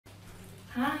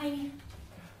Hi.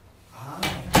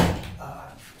 Hi.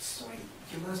 Sorry,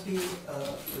 you must be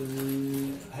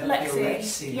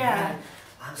Lexi. Yeah.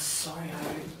 I'm sorry,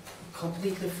 I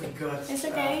completely forgot. It's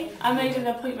okay. I made an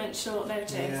appointment short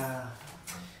notice. Yeah.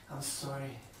 I'm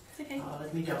sorry. It's okay.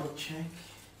 Let me double check.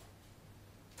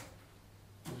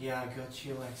 Yeah, I got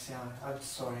you, Lexi. I'm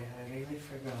sorry, I really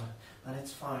forgot. But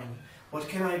it's fine. What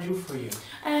can I do for you?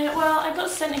 Well, I got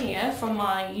sent here from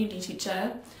my uni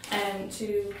teacher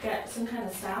to get some kind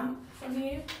of stamp from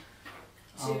you.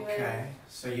 Okay,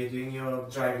 so you're doing your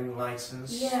driving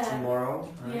license tomorrow?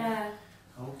 Right? Yeah.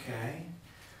 Okay.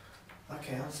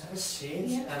 Okay, let's have a seat.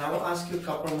 Yeah. And I will ask you a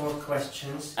couple more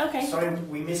questions. Okay. Sorry,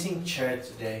 we're missing chair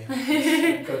today.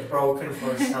 It got broken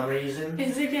for some reason.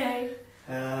 It's okay.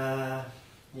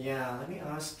 Yeah, let me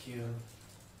ask you.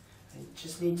 I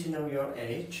just need to know your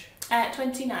age.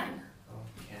 29.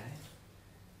 Okay.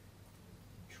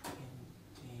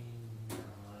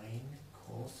 29.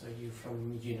 Cool. So you're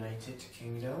from United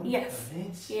Kingdom? Yes.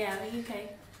 Right? Yeah, UK.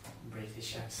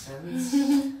 British accents.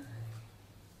 Okay.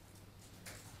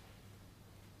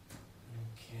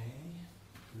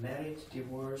 Married,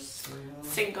 divorced, single?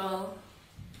 Single.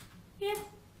 Yeah.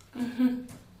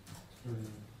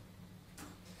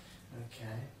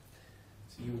 Okay.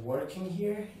 So you working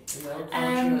here in our country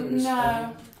or you No,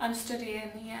 studying? I'm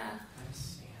studying, yeah. I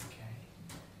see, okay.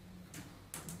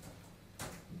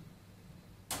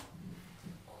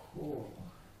 Cool.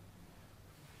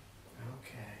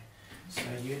 Okay. So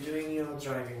you're doing your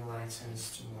driving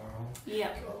license tomorrow.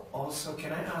 Yeah. Also,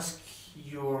 can I ask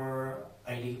your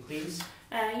ID, please?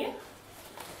 Yeah. I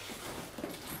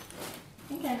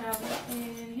think I have it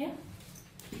in here.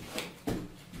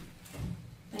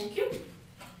 Thank you.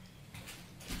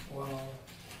 Well,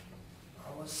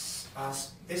 I was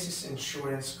asked, this is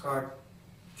insurance card.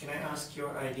 Can I ask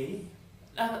your ID?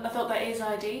 I thought that is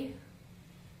ID.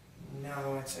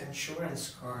 No, it's insurance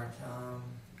card.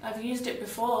 I've used it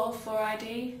before for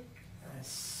ID. I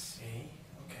see.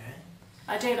 Okay.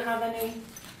 I don't have any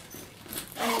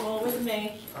anymore with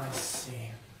me. I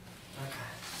see.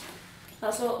 Okay.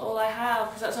 That's all I have,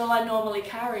 because that's all I normally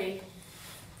carry.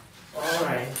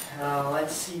 Alright,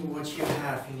 let's see what you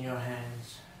have in your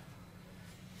hands.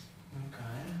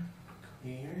 Okay,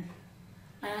 clear.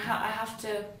 And I have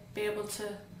to be able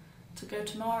to go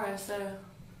tomorrow, so...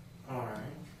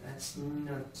 Alright, that's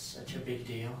not such a big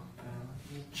deal.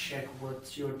 Let me check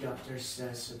what your doctor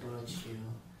says about you.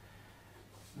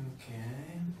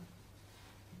 Okay.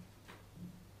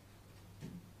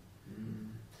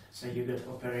 So you got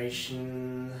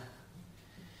operation...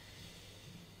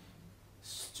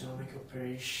 stomach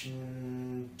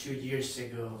operation 2 years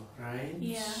ago, right?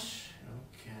 Yeah.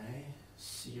 Okay.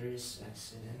 Serious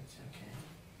accident, okay.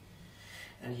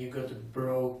 And you got a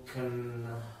broken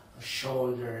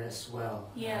shoulder as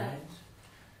well, Yeah. right?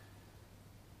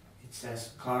 It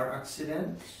says car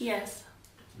accident? Yes.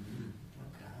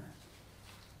 Okay.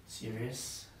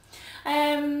 Serious?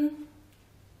 It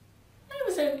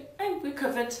was okay. I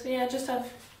recovered. Yeah, just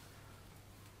have...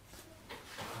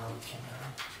 Okay.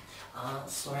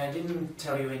 Sorry, I didn't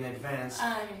tell you in advance.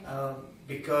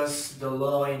 Because the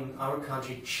law in our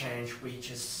country changed, we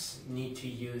just need to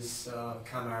use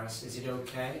cameras. Is it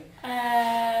okay?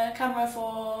 Camera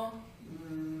for...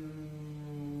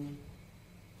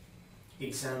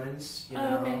 Examines, you Oh,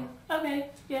 know. okay. Okay,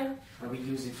 yeah. We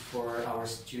use it for our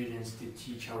students, to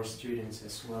teach our students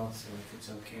as well, so if it's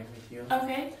okay with you.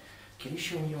 Okay. Can you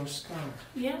show me your scar?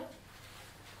 Yeah.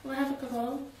 We'll have a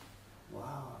couple.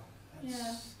 Wow,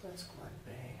 that's quite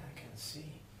big, I can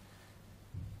see.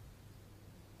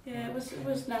 Yeah, it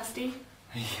was nasty.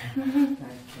 I can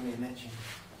imagine.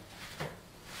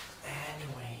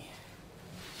 Anyway,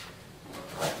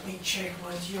 let me check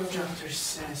what your doctor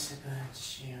says about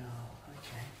you.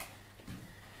 Okay.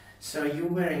 So you're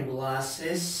wearing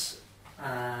glasses,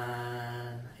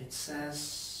 and it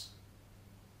says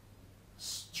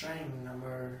strain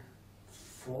number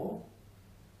 4.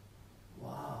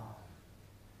 Wow.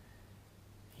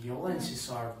 Your lenses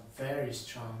are very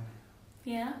strong.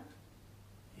 Yeah.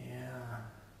 Yeah.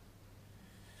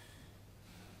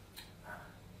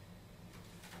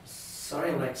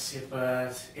 Sorry, Lexi,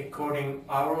 but according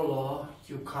our law,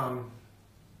 you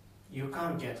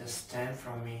can't get a stamp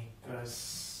from me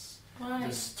because Why?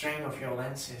 the strain of your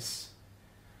lenses.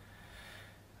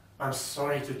 I'm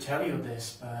sorry to tell you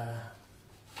this, but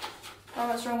Oh,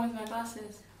 what's wrong with my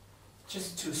glasses?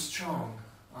 just too strong.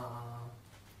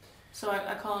 So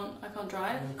I can't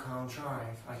drive? You can't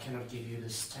drive. I cannot give you the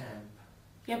stamp.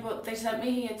 Yeah, but they sent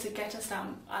me here to get a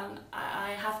stamp, and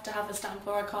I have to have a stamp,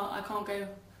 or I can't go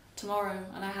tomorrow,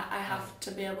 and I have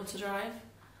to be able to drive.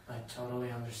 I totally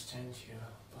understand you,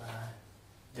 but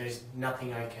there's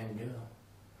nothing I can do.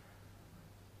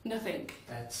 Nothing?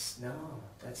 That's the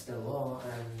law,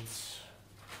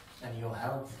 and your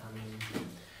health. I mean,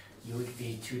 you would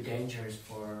be too dangerous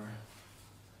for...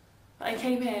 I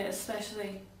came here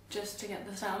especially just to get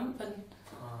the stamp, and...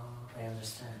 I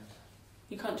understand.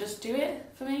 You can't just do it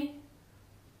for me?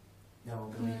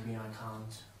 No, believe me, I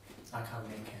can't. I can't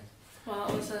make it. Well,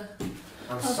 it was a...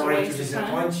 I'm sorry to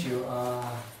disappoint you.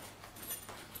 I'm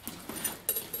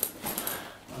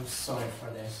sorry for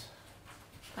this.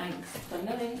 Thanks. Done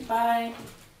nothing. Bye.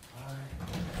 Bye.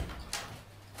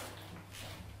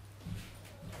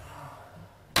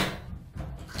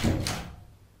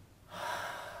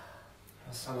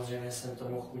 Samozřejmě jsem to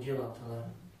mohl udělat, ale